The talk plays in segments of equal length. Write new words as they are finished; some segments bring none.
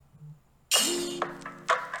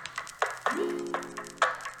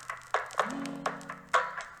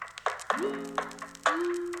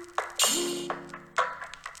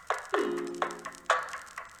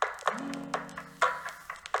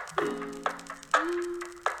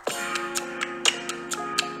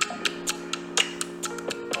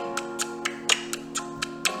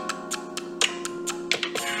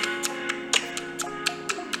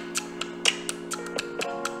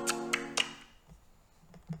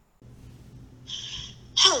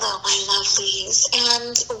Hello, my lovelies,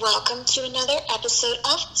 and welcome to another episode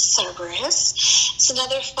of Serberus. It's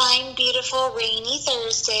another fine, beautiful, rainy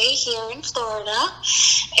Thursday here in Florida,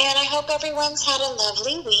 and I hope everyone's had a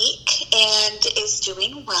lovely week and is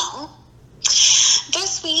doing well.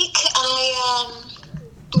 This week, I'm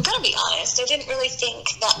going to be honest, I didn't really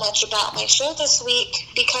think that much about my show this week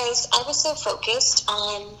because I was so focused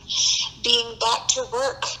on being back to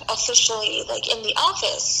work officially, like in the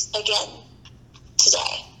office again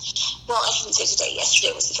today. Well, I shouldn't say today.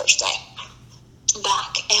 Yesterday was the first day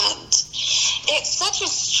back, and it's such a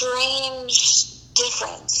strange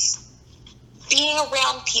difference being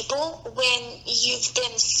around people when you've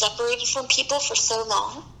been separated from people for so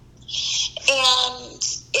long. And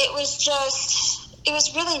it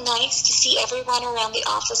was really nice to see everyone around the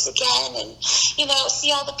office again and,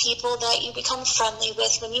 see all the people that you become friendly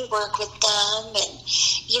with when you work with them and,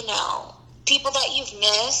 people that you've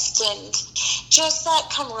missed and just that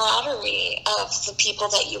camaraderie of the people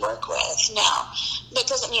that you work with. Now, that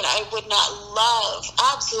doesn't mean I would not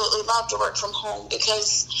absolutely love to work from home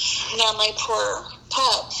because now my poor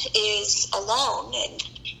pup is alone and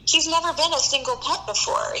he's never been a single pet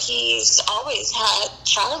before. He's always had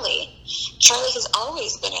Charlie. Charlie has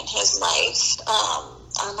always been in his life.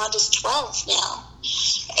 Armand is 12 now.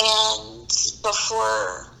 And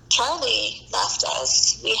before Charlie left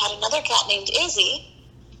us, we had another cat named Izzy,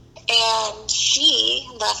 and she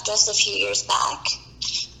left us a few years back.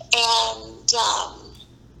 And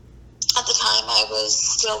at the time, I was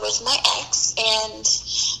still with my ex, and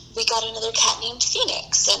we got another cat named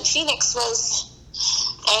Phoenix. And Phoenix was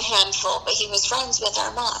a handful, but he was friends with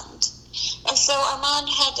Armand. And so Armand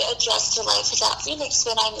had to adjust to life without Phoenix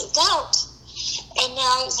when I moved out. And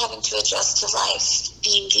now he's having to adjust to life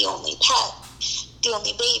being the only pet, the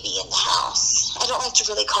only baby in the house. I don't like to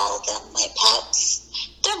really call them my pets.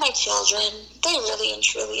 They're my children. They really and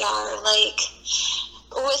truly are. Like,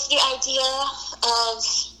 with the idea of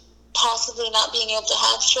possibly not being able to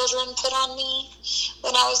have children put on me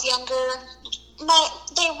when I was younger,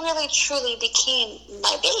 they really truly became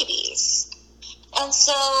my babies. And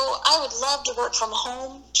so I would love to work from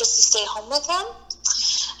home just to stay home with them.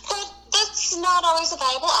 But that's not always a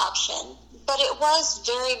viable option. But it was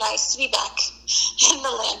very nice to be back in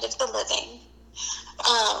the land of the living.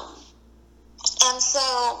 And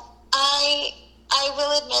so I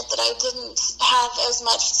will admit that I didn't have as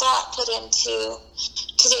much thought put into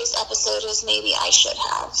today's episode as maybe I should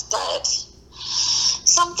have. But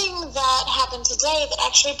something that happened today that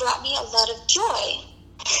actually brought me a lot of joy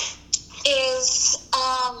is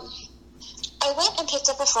I went and picked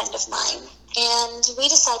up a friend of mine, and we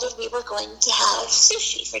decided we were going to have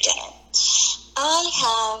sushi for dinner. I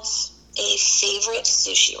have a favorite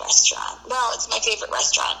sushi restaurant. Well, it's my favorite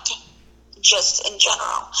restaurant, just in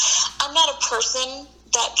general. I'm not a person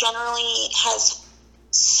that generally has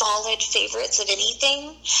solid favorites of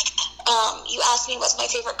anything. You ask me what's my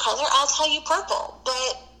favorite color, I'll tell you purple,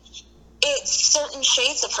 but it's certain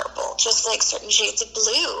shades of purple, just like certain shades of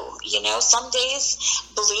blue. Some days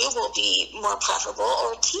blue will be more preferable,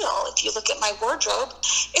 or teal. If you look at my wardrobe,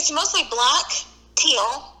 it's mostly black,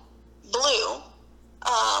 teal, blue,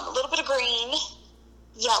 a little bit of green,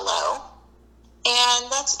 yellow,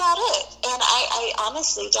 and that's about it. And I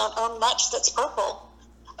honestly don't own much that's purple.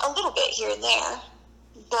 A little bit here and there,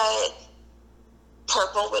 but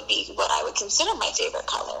purple would be what I would consider my favorite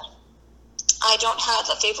color. I don't have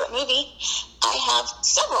a favorite movie. I have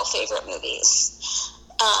several favorite movies.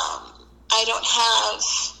 I don't have,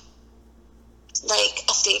 like,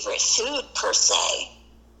 a favorite food, per se.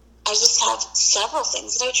 I just have several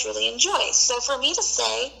things that I truly enjoy. So for me to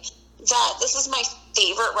say that this is my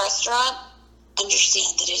favorite restaurant,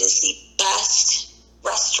 understand that it is the best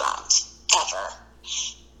restaurant ever.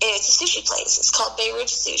 It's a sushi place. It's called Bay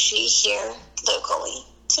Ridge Sushi here locally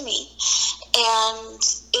to me. And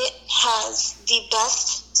it has the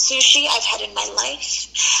best sushi I've had in my life.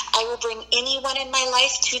 I will bring anyone in my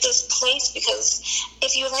life to this place because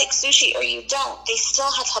if you like sushi or you don't, they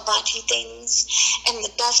still have hibachi things and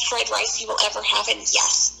the best fried rice you will ever have. And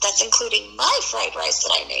yes, that's including my fried rice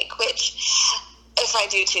that I make, which, if I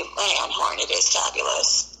do toot my own horn, it is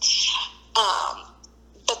fabulous.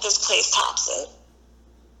 But this place tops it.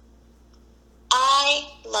 I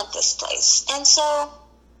love this place. And so,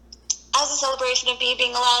 as a celebration of me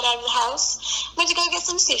being allowed out of the house, I went to go get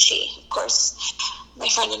some sushi. Of course, my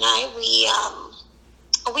friend and I,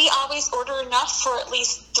 we always order enough for at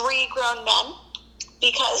least 3 grown men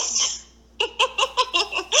because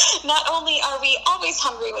not only are we always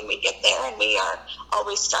hungry when we get there and we are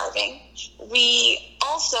always starving, we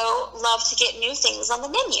also love to get new things on the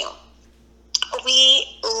menu.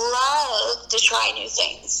 We love to try new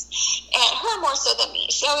things. And her more so than me.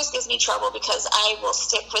 She always gives me trouble because I will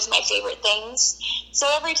stick with my favorite things. So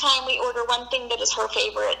every time we order one thing that is her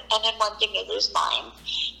favorite and then one thing that is mine.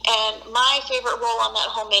 And my favorite roll on that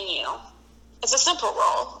whole menu is a simple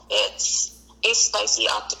roll. It's a spicy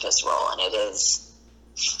octopus roll, and it is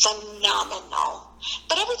phenomenal.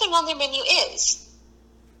 But everything on their menu is.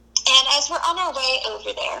 And as we're on our way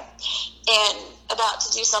over there and about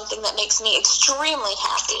to do something that makes me extremely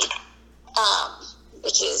happy,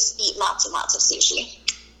 which is eat lots and lots of sushi,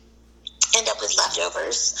 end up with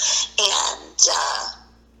leftovers, and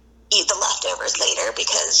eat the leftovers later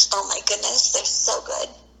because, oh my goodness, they're so good.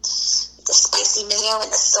 The spicy mayo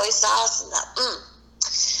and the soy sauce and the,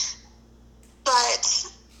 But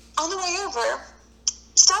on the way over,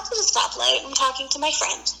 stopped at a stoplight. I'm talking to my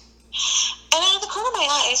friend. And out of the corner of my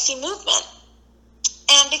eye, I see movement.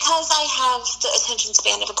 And because I have the attention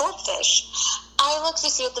span of a goldfish, I look to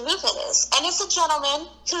see what the movement is. And it's a gentleman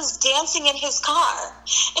who's dancing in his car.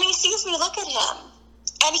 And he sees me look at him.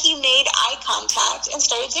 And he made eye contact and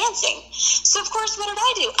started dancing. So, of course, what did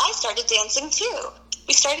I do? I started dancing, too.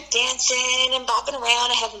 We started dancing and bopping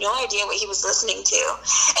around. I have no idea what he was listening to.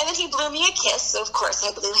 And then he blew me a kiss, so of course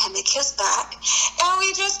I blew him a kiss back. And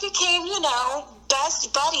we just became,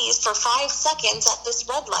 best buddies for 5 seconds at this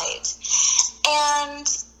red light. And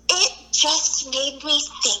it just made me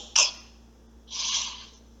think.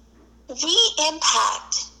 We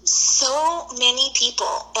impact so many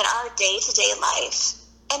people in our day-to-day life,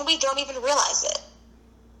 and we don't even realize it.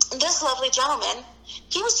 This lovely gentleman,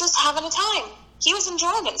 he was just having a time. He was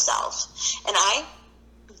enjoying himself, and I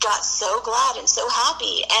got so glad and so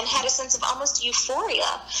happy and had a sense of almost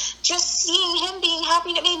euphoria just seeing him being happy.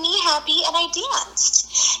 It made me happy, and I danced.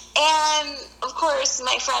 And, of course,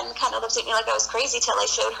 my friend kind of looked at me like I was crazy till I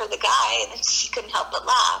showed her the guy, and she couldn't help but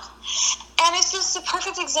laugh. And it's just a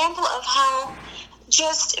perfect example of how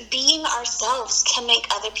just being ourselves can make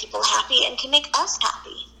other people happy and can make us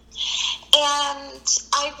happy. And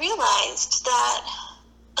I realized that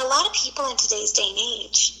a lot of people in today's day and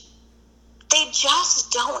age, they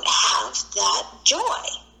just don't have that joy.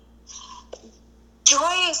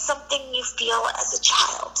 Joy is something you feel as a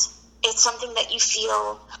child. It's something that you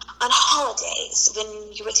feel on holidays, when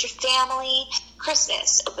you're with your family,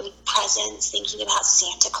 Christmas, opening presents, thinking about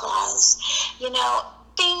Santa Claus,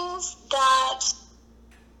 things that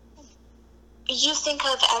you think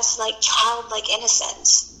of as like childlike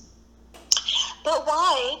innocence. But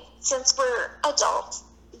why, since we're adults,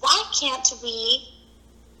 why can't we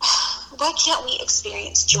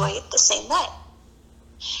experience joy the same way?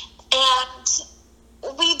 And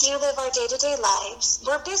we do live our day-to-day lives.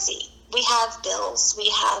 We're busy. We have bills. We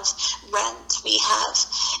have rent. We have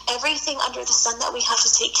everything under the sun that we have to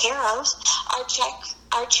take care of.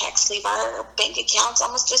 Our checks leave our bank accounts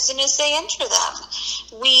almost as soon as they enter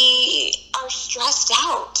them. We are stressed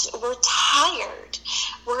out. We're tired.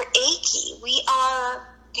 We're achy. We are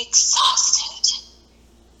exhausted.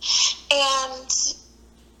 And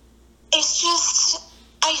it's just,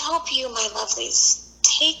 I hope you, my lovelies,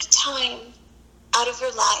 take time out of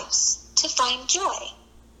your lives to find joy.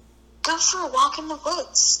 Go for a walk in the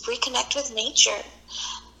woods. Reconnect with nature.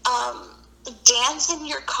 Dance in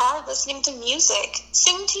your car listening to music.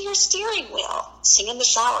 Sing to your steering wheel. Sing in the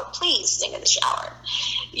shower. Please sing in the shower.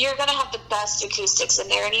 You're going to have the best acoustics in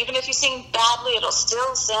there, and even if you sing badly, it'll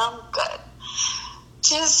still sound good.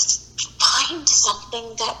 Just find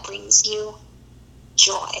something that brings you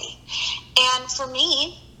joy. And for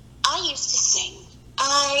me, I used to sing.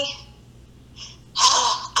 I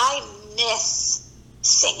miss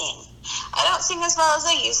singing. I don't sing as well as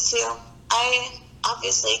I used to. I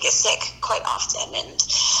obviously get sick quite often, and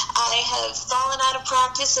I have fallen out of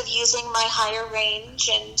practice of using my higher range,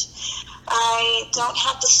 and I don't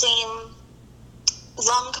have the same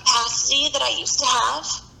lung capacity that I used to have.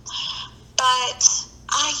 But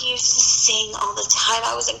I used to sing all the time.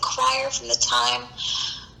 I was in choir from the time,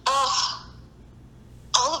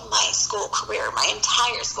 all of my school career, my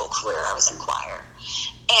entire school career, I was in choir.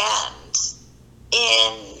 And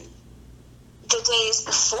in the days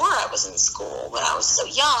before I was in school, when I was so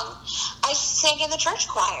young, I sang in the church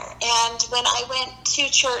choir. And when I went to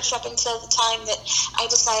church up until the time that I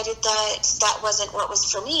decided that that wasn't what was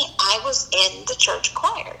for me, I was in the church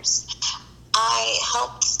choirs. I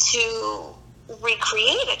helped to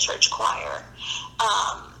recreate a church choir.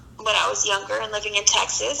 When I was younger and living in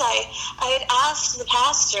Texas, I had asked the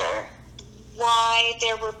pastor why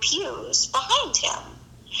there were pews behind him.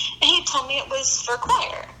 And he told me it was for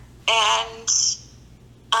choir. And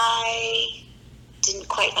I didn't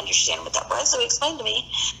quite understand what that was, so he explained to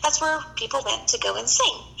me that's where people went to go and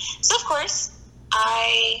sing. So, of course,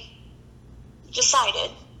 I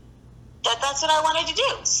decided that that's what I wanted to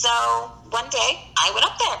do. So one day I went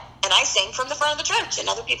up there and I sang from the front of the church, and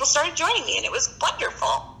other people started joining me, and it was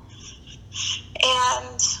wonderful.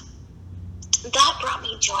 And that brought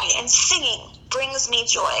me joy, and singing brings me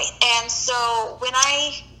joy. And so when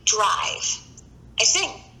I drive, I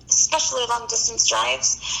sing, especially long distance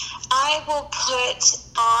drives. I will put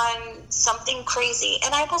on something crazy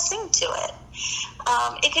and I will sing to it.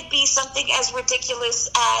 It could be something as ridiculous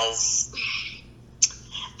as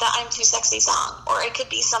the I'm Too Sexy song, or it could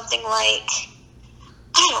be something like,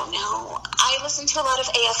 I don't know, I listen to a lot of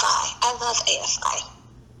AFI. I love AFI.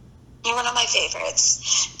 They're one of my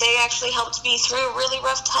favorites. They actually helped me through a really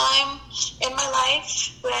rough time in my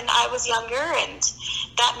life when I was younger, and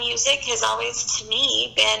that music has always, to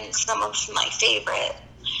me, been some of my favorite.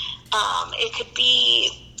 It could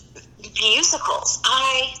be musicals.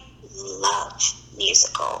 I love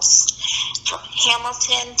musicals. From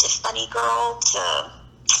Hamilton to Funny Girl to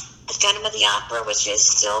The Phantom of the Opera, which is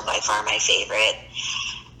still by far my favorite.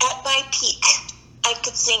 At my peak, I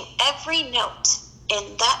could sing every note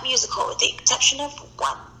in that musical with the exception of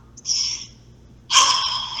one.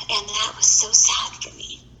 And that was so sad for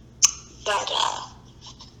me. But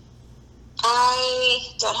I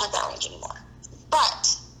don't have that range anymore.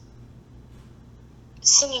 But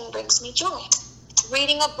singing brings me joy.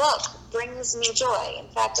 Reading a book brings me joy. In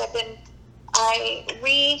fact, I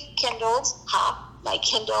rekindled my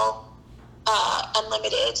Kindle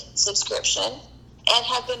Unlimited subscription and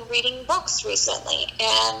have been reading books recently.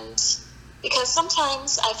 And because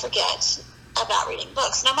sometimes I forget about reading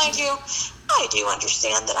books. Now, mind you, I do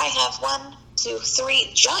understand that I have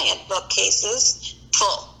 3 giant bookcases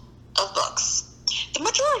full of books, the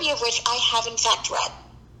majority of which I have in fact read.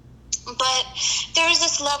 But there's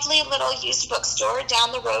this lovely little used bookstore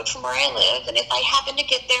down the road from where I live, and if I happen to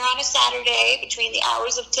get there on a Saturday between the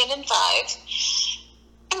hours of 10 and 5,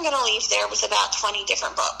 I'm going to leave there with about 20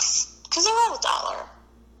 different books, because they're all $1.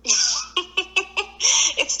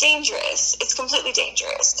 It's dangerous. It's completely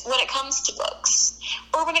dangerous when it comes to books,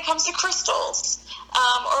 or when it comes to crystals,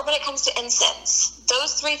 or when it comes to incense.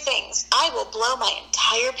 Those 3 things, I will blow my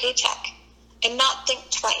entire paycheck and not think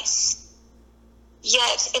twice.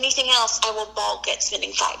 Yet anything else, I will balk at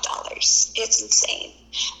spending $5. It's insane.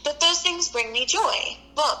 But those things bring me joy.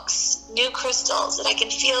 Books, new crystals that I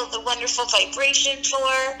can feel the wonderful vibration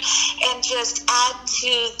for, and just add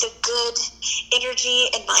to the good energy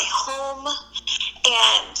in my home.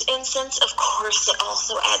 And incense, of course, it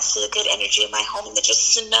also adds to the good energy in my home, and it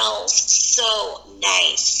just smells so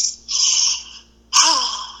nice.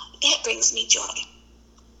 It brings me joy.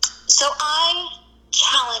 So I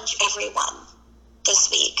challenge everyone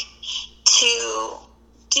this week to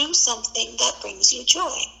do something that brings you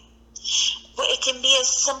joy. It can be as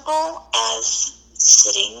simple as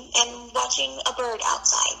sitting and watching a bird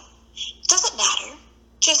outside. It doesn't matter.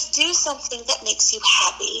 Just do something that makes you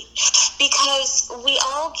happy, because we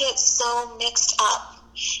all get so mixed up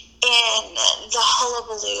in the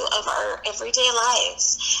hullabaloo of our everyday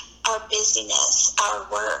lives, our busyness, our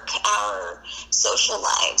work, our social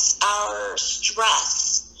lives, our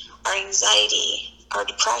stress, our anxiety, our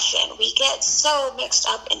depression. We get so mixed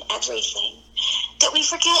up in everything that we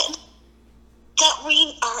forget that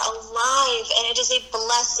we are alive, and it is a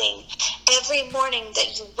blessing. Every morning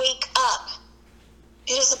that you wake up,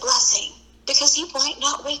 it is a blessing, because you might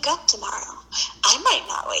not wake up tomorrow. I might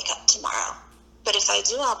not wake up tomorrow, but if I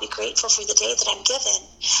do, I'll be grateful for the day that I'm given.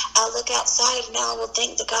 I'll look outside and I will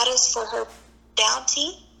thank the goddess for her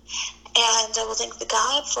bounty, and I will thank the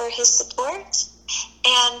God for his support,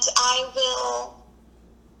 and I will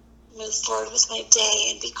move forward with my day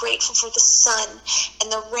and be grateful for the sun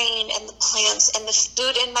and the rain and the plants and the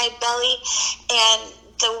food in my belly and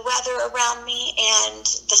the weather around me and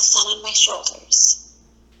the sun on my shoulders.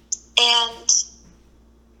 And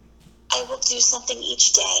I will do something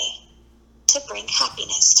each day to bring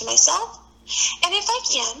happiness to myself, and if I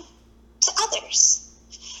can, to others.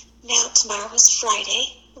 Now, tomorrow is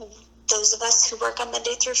Friday. Those of us who work on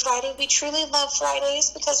Monday through Friday, we truly love Fridays,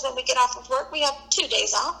 because when we get off of work, we have 2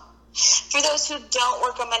 days off. For those who don't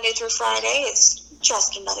work on Monday through Friday, it's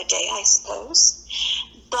just another day, I suppose.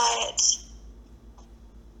 But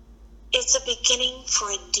it's a beginning for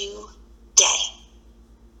a new day.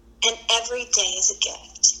 And every day is a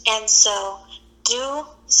gift. And so do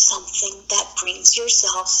something that brings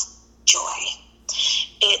yourself joy.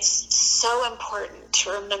 It's so important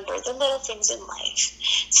to remember the little things in life.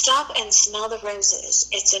 Stop and smell the roses.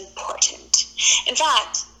 It's important. In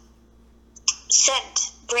fact,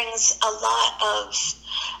 scent brings a lot of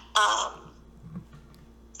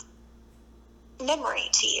memory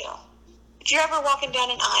to you. if you're ever walking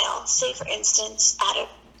down an aisle, say for instance at a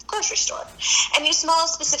grocery store, and you smell a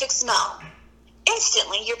specific smell,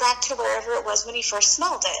 instantly you're back to wherever it was when you first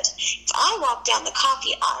smelled it. If I walk down the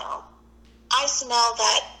coffee aisle, I smell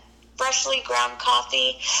that freshly ground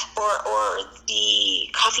coffee or the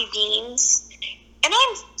coffee beans, and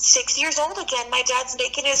I'm 6 years old again. My dad's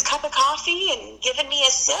making his cup of coffee and giving me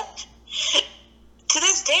a sip. To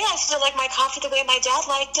this day, I still like my coffee the way my dad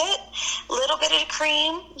liked it. A little bit of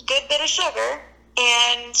cream, good bit of sugar,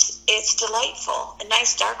 and it's delightful. A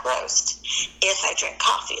nice dark roast, if I drink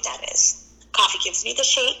coffee, that is. Coffee gives me the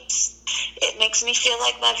shakes. It makes me feel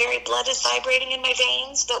like my very blood is vibrating in my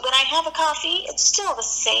veins. But when I have a coffee, it's still the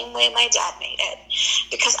same way my dad made it,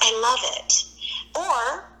 because I love it.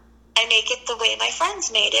 Or I make it the way my friends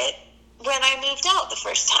made it when I moved out the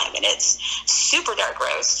first time, and it's super dark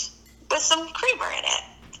roast with some creamer in it,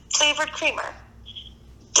 flavored creamer.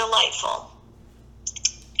 Delightful.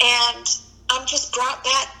 And I'm just brought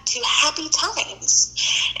back to happy times.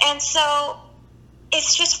 And so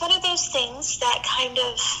it's just one of those things that kind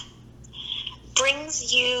of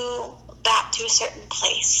brings you back to a certain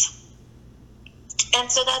place.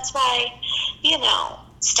 And so that's why,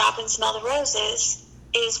 stop and smell the roses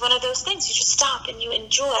is one of those things. You just stop and you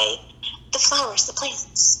enjoy the flowers, the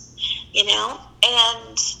plants,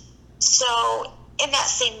 And so in that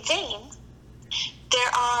same vein,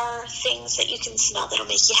 there are things that you can smell that'll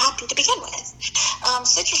make you happy to begin with.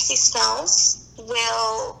 Citrusy smells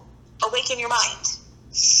will awaken your mind.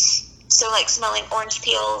 So like smelling orange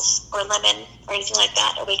peels or lemon or anything like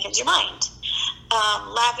that awakens your mind.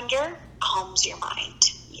 Lavender calms your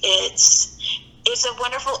mind. It's a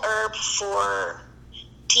wonderful herb for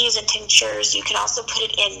teas and tinctures. You can also put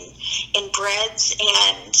it in breads,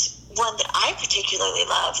 and one that I particularly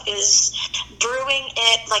love is brewing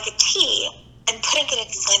it like a tea and putting it in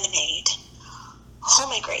lemonade. Oh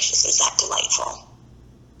my gracious, is that delightful.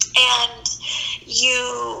 And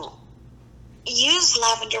you use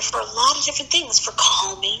lavender for a lot of different things, for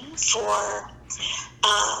calming, for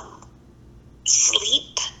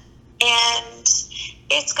sleep, and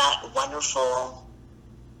it's got wonderful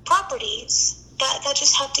properties that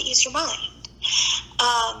just help to ease your mind.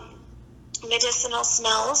 Medicinal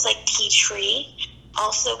smells like tea tree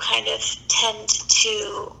also kind of tend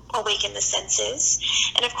to awaken the senses.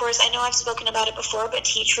 And of course, I know I've spoken about it before, but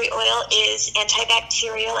tea tree oil is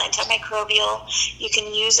antibacterial, antimicrobial. You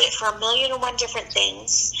can use it for 1,000,001 different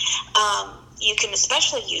things. You can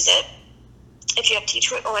especially use it if you have tea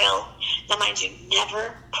tree oil. Now, mind you,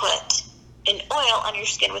 never put an oil on your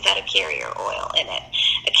skin without a carrier oil in it.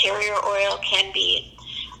 A carrier oil can be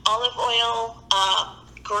olive oil,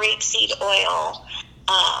 grapeseed oil,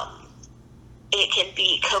 it can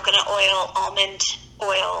be coconut oil, almond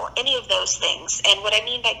oil, any of those things. And what I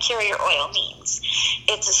mean by carrier oil means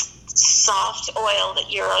it's a soft oil that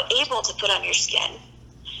you're able to put on your skin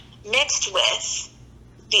mixed with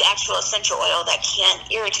the actual essential oil that can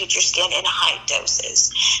irritate your skin in high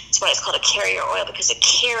doses. That's why it's called a carrier oil, because it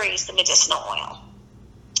carries the medicinal oil.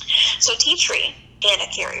 So tea tree in a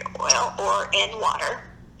carrier oil or in water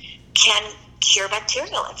can cure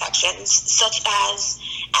bacterial infections such as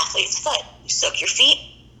athlete's foot. You soak your feet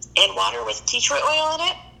in water with tea tree oil in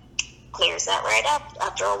it, clears that right up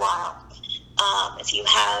after a while. If you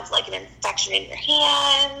have like an infection in your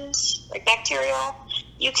hand, like bacterial,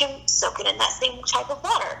 you can soak it in that same type of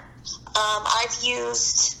water. I've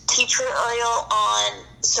used tea tree oil on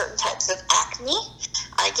certain types of acne.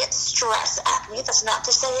 I get stress acne. That's not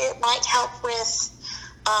to say it might help with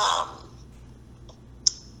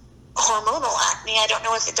hormonal acne. I don't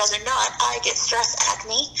know if it does or not. I get stress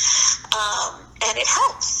acne, and it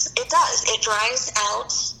helps. It does. It dries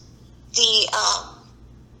out the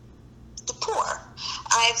pore.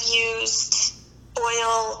 I've used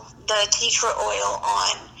the tea tree oil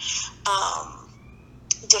on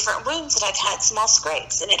different wounds that I've had, small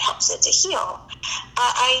scrapes, and it helps it to heal.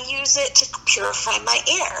 I use it to purify my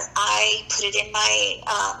air. I put it in my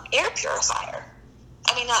air purifier.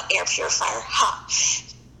 I mean, not air purifier,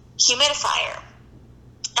 humidifier,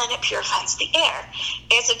 and it purifies the air.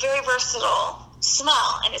 It's a very versatile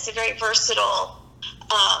smell, and it's a very versatile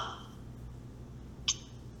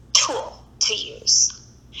tool to use.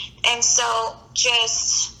 And so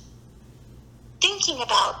just thinking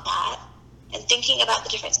about that and thinking about the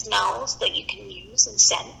different smells that you can use and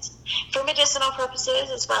scent for medicinal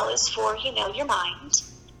purposes as well as for, your mind.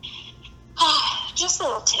 Just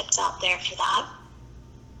little tips out there for that.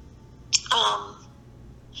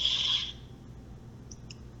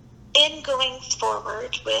 In going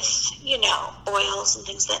forward with, oils and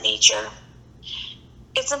things of that nature,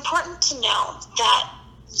 it's important to know that,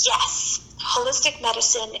 yes, holistic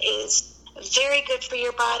medicine is very good for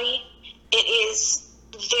your body. It is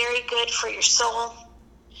very good for your soul.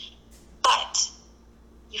 But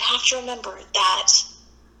you have to remember that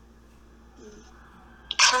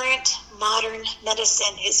current modern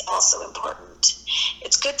medicine is also important.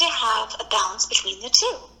 It's good to have a balance between the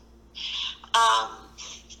two.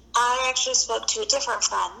 I actually spoke to a different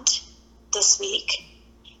friend this week,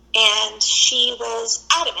 and she was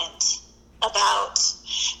adamant about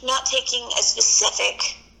not taking a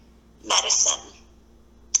specific medicine.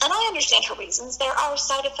 And I understand her reasons. There are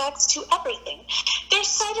side effects to everything. There's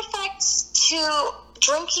side effects to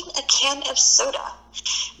drinking a can of soda.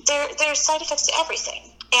 There's side effects to everything.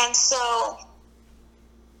 And so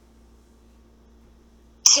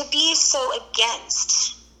to be so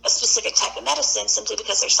against a specific type of medicine simply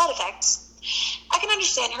because there's side effects, I can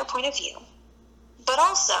understand her point of view. But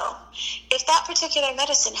also, if that particular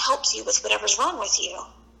medicine helps you with whatever's wrong with you,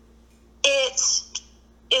 it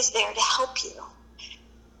is there to help you.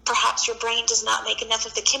 Perhaps your brain does not make enough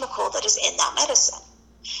of the chemical that is in that medicine.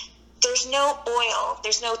 There's no oil,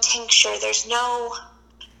 there's no tincture, there's no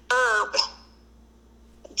herb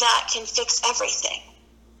that can fix everything.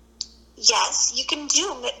 Yes, you can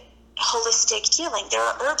do holistic healing. There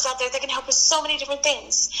are herbs out there that can help with so many different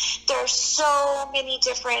things. There are so many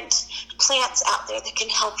different plants out there that can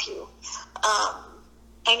help you.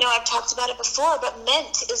 I know I've talked about it before, but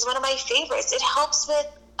mint is one of my favorites. It helps with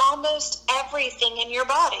almost everything in your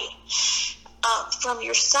body, from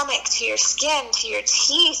your stomach to your skin to your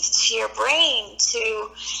teeth to your brain to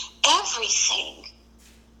everything.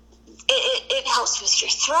 It helps with your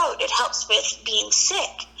throat. It helps with being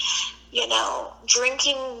sick. You know,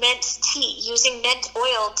 drinking mint tea, using mint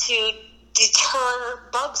oil to deter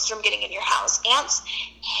bugs from getting in your house. Ants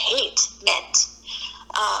hate mint.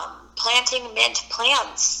 Planting mint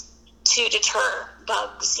plants to deter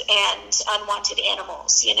bugs and unwanted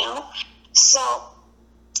animals, you know? So,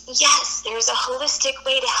 yes, there's a holistic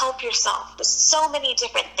way to help yourself with so many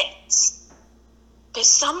different things. But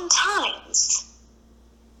sometimes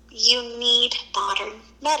you need modern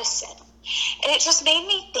medicine. And it just made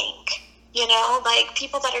me think, you know, like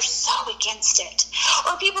people that are so against it,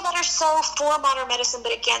 or people that are so for modern medicine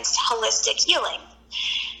but against holistic healing.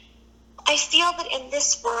 I feel that in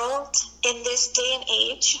this world, in this day and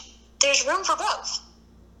age, there's room for both.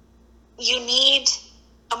 You need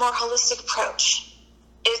a more holistic approach.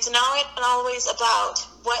 It's not always about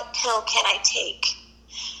what pill can I take.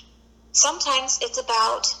 Sometimes it's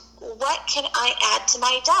about what can I add to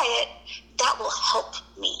my diet that will help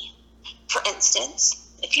me. For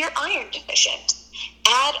instance, if you're iron deficient,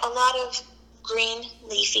 add a lot of green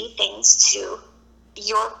leafy things to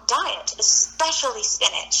your diet, especially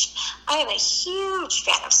spinach. I am a huge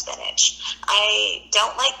fan of spinach. I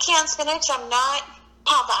don't like canned spinach. I'm not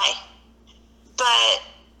Popeye, but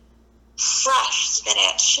fresh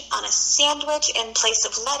spinach on a sandwich in place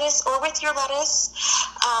of lettuce or with your lettuce,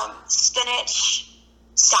 spinach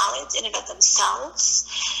salads in and of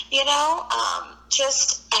themselves, you know,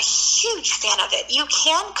 just a huge fan of it. You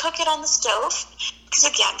can cook it on the stove because,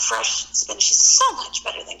 again, fresh spinach is so much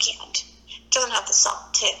better than canned. It doesn't have the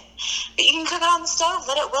salt, too. But you can cook it on the stove,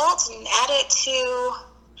 let it wilt, and add it to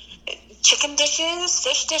chicken dishes,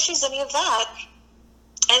 fish dishes, any of that.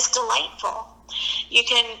 It's delightful. You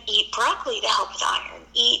can eat broccoli to help with iron.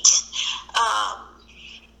 Eat,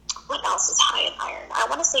 what else is high in iron? I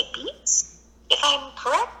want to say beets, if I'm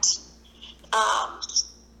correct.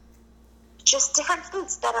 Just different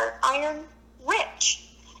foods that are iron rich.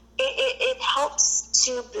 It helps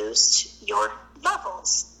to boost your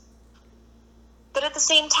levels. But at the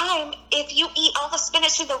same time, if you eat all the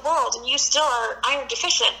spinach in the world and you still are iron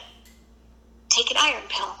deficient, take an iron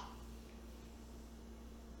pill.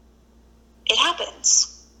 It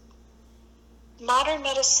happens. Modern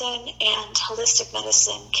medicine and holistic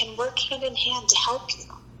medicine can work hand in hand to help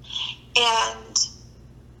you. And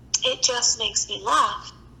it just makes me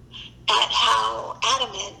laugh at how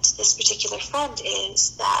adamant this particular friend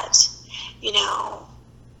is that, you know,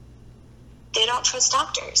 they don't trust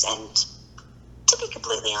doctors. And to be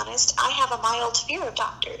completely honest, I have a mild fear of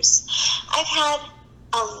doctors. I've had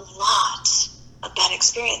a lot of bad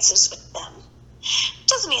experiences with them.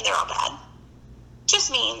 Doesn't mean they're all bad.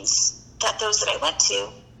 Just means that those that I went to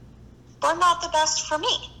were not the best for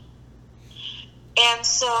me. And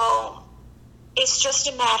so it's just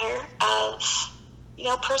a matter of, you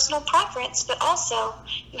know, personal preference, but also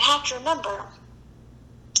you have to remember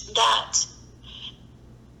that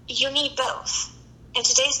you need both. In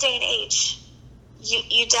today's day and age,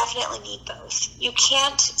 you definitely need both. You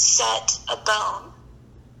can't set a bone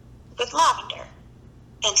with lavender,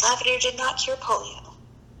 and lavender did not cure polio.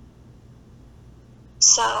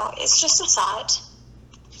 So it's just a thought,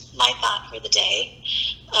 my thought for the day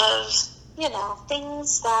of,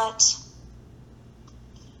 things that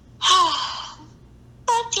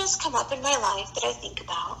that just come up in my life that I think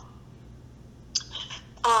about.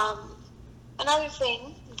 Another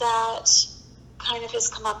thing that kind of has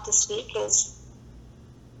come up this week is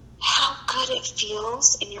how good it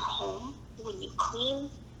feels in your home when you clean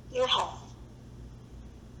your home.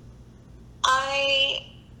 I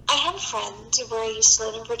have a friend where I used to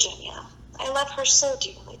live in Virginia. I love her so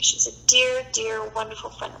dearly. She's a dear, dear, wonderful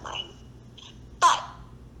friend of mine. But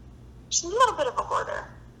she's a little bit of a hoarder.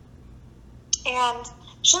 And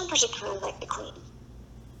she doesn't particularly like to clean.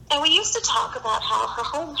 And we used to talk about how her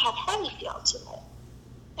home had a heavy feel to it.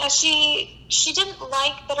 Now, she didn't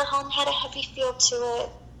like that her home had a heavy feel to it,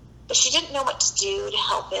 but she didn't know what to do to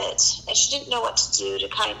help it, and she didn't know what to do to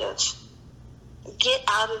kind of get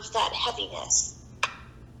out of that heaviness.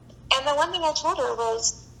 And the one thing I told her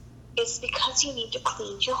was, it's because you need to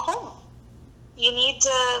clean your home. You need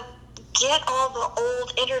to get all the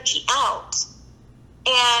old energy out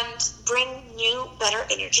and bring new, better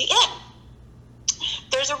energy in.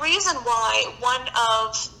 There's a reason why one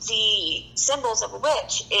of the symbols of a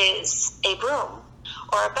witch is a broom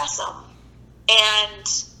or a besom.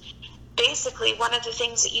 And basically, one of the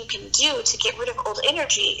things that you can do to get rid of old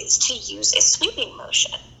energy is to use a sweeping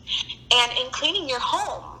motion. And in cleaning your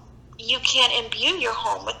home, you can imbue your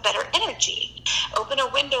home with better energy. Open a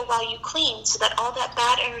window while you clean so that all that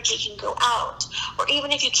bad energy can go out. Or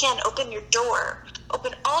even if you can, open your door.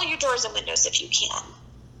 Open all your doors and windows if you can.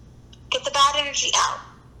 Get the bad energy out.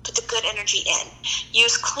 Put the good energy in.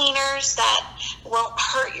 Use cleaners that won't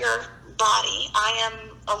hurt your body. I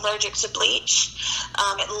am allergic to bleach.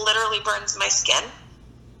 It literally burns my skin.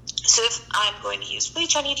 So if I'm going to use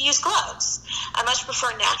bleach, I need to use gloves. I much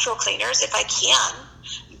prefer natural cleaners if I can,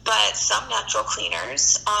 but some natural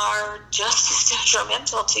cleaners are just as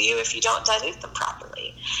detrimental to you if you don't dilute them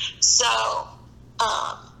properly. So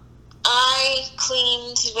I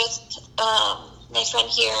cleaned with my friend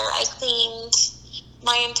here. I cleaned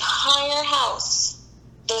my entire house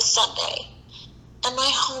this Sunday. And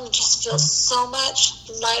my home just feels so much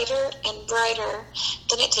lighter and brighter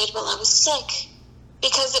than it did while I was sick.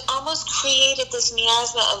 Because it almost created this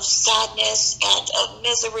miasma of sadness and of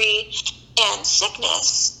misery and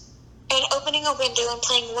sickness. And opening a window and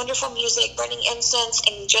playing wonderful music, burning incense,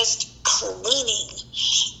 and just cleaning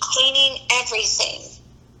everything.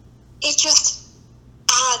 It just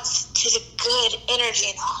adds to the good energy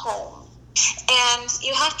in the home. And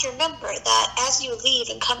you have to remember that as you leave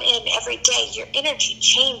and come in every day, your energy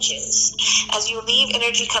changes. As you leave,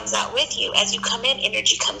 energy comes out with you. As you come in,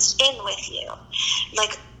 energy comes in with you,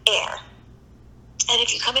 like air. And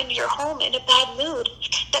if you come into your home in a bad mood,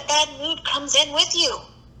 that bad mood comes in with you.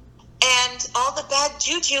 And all the bad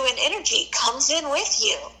juju and energy comes in with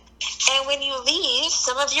you. And when you leave,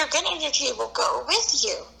 some of your good energy will go with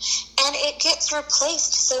you. And it gets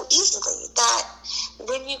replaced so easily that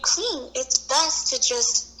when you clean, it's best to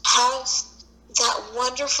just have that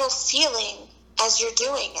wonderful feeling as you're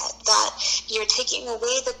doing it, that you're taking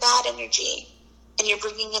away the bad energy and you're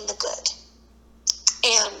bringing in the good.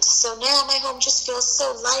 And so now my home just feels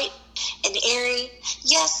so light and airy.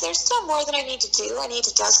 Yes, there's still more that I need to do. I need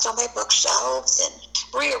to dust all my bookshelves and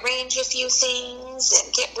rearrange a few things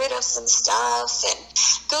and get rid of some stuff and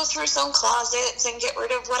go through some closets and get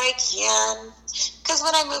rid of what I can. Because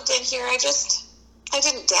when I moved in here, I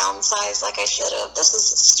didn't downsize like I should have. This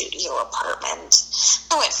is a studio apartment.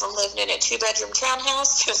 I went from living in a 2-bedroom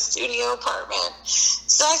townhouse to a studio apartment.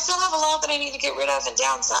 So I still have a lot that I need to get rid of and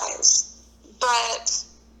downsize. But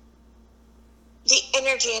the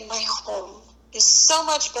energy in my home is so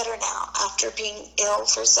much better now after being ill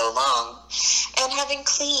for so long and having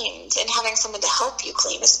cleaned and having someone to help you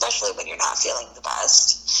clean, especially when you're not feeling the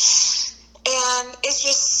best. And it's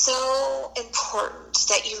just so important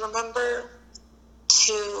that you remember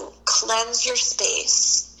to cleanse your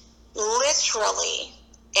space, literally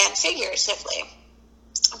and figuratively,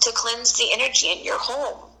 to cleanse the energy in your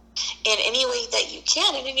home in any way that you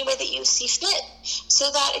can, in any way that you see fit,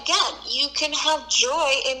 so that, again, you can have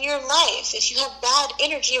joy in your life. If you have bad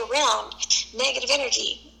energy around, negative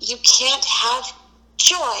energy, you can't have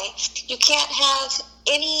joy. You can't have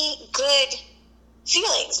any good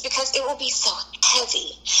feelings because it will be so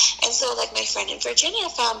heavy. And so, like my friend in Virginia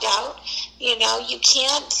found out, you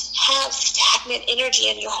can't have stagnant energy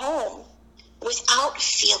in your home without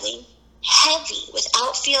feeling heavy,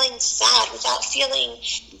 without feeling sad, without feeling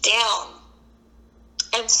down.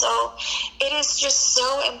 And so it is just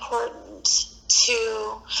so important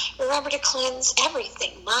to remember to cleanse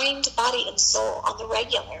everything, mind, body, and soul on the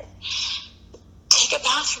regular. Take take a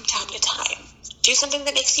bath from time to time. Do something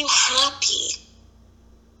that makes you happy.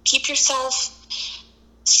 Keep yourself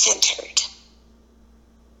centered.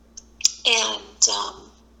 And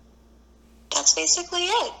that's basically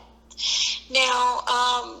it.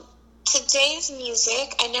 Now, today's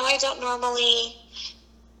music, I know I don't normally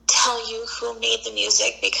tell you who made the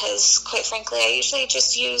music because, quite frankly, I usually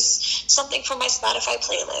just use something from my Spotify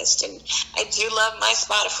playlist, and I do love my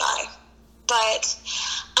Spotify. But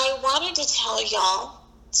I wanted to tell y'all,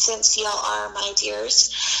 since y'all are my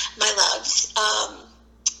dears, my loves,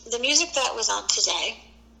 the music that was on today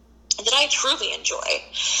that I truly enjoy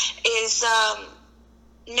is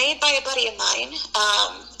made by a buddy of mine,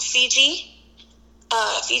 Fiji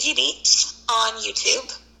Beats on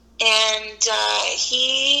YouTube, and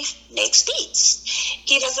he makes beats.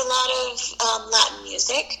 He does a lot of Latin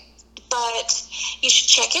music, but you should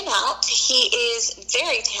check him out. He is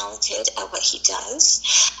very talented at what he does.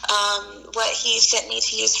 What he sent me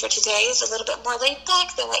to use for today is a little bit more laid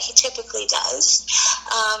back than what he typically does.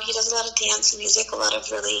 He does a lot of dance music, a lot of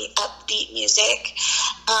really upbeat music.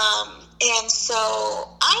 And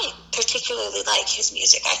so I particularly like his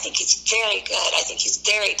music. I think it's very good. I think he's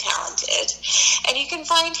very talented. And you can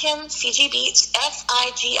find him, Fiji Beats,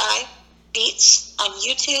 Figi Beats, on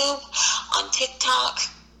YouTube, on TikTok,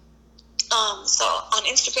 so on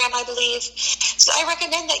Instagram, I believe. So I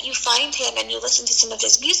recommend that you find him and you listen to some of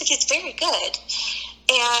his music. It's very good.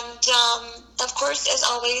 And, of course, as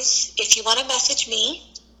always, if you want to message me,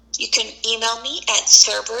 you can email me at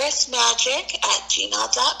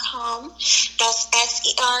serberusmagic@gmail.com. That's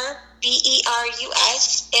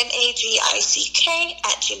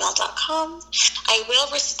SerberusMagick@gmail.com. I will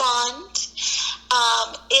respond.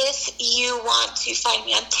 If you want to find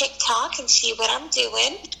me on TikTok and see what I'm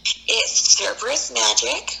doing, it's Serberus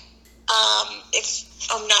Magic.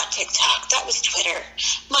 Not TikTok. That was Twitter.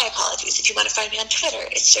 My apologies. If you want to find me on Twitter,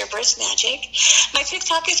 it's Serberus Magic. My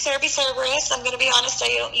TikTok is Serberus. I'm going to be honest,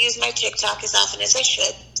 I don't use my TikTok as often as I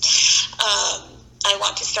should. I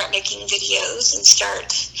want to start making videos and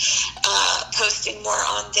start posting more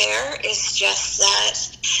on there. It's just that,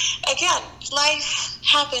 again, life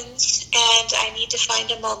happens, and I need to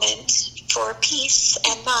find a moment for peace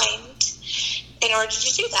and mind in order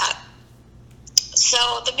to do that.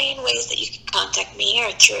 So the main ways that you can contact me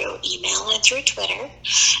are through email and through Twitter.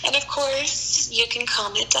 And of course, you can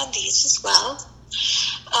comment on these as well.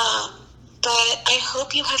 But I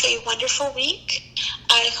hope you have a wonderful week.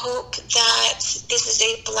 I hope that this is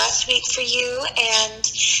a blessed week for you and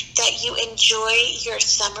that you enjoy your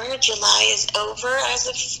summer. July is over as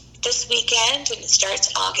of this weekend, and it starts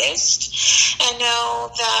August. I know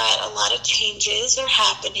that a lot of changes are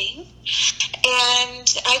happening,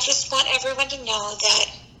 and I just want everyone to know that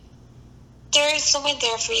there is someone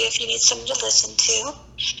there for you if you need someone to listen to,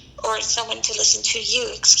 or someone to listen to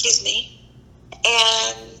you, excuse me,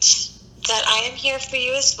 and that I am here for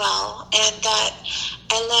you as well, and that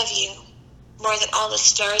I love you more than all the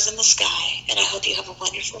stars in the sky, and I hope you have a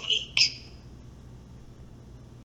wonderful week.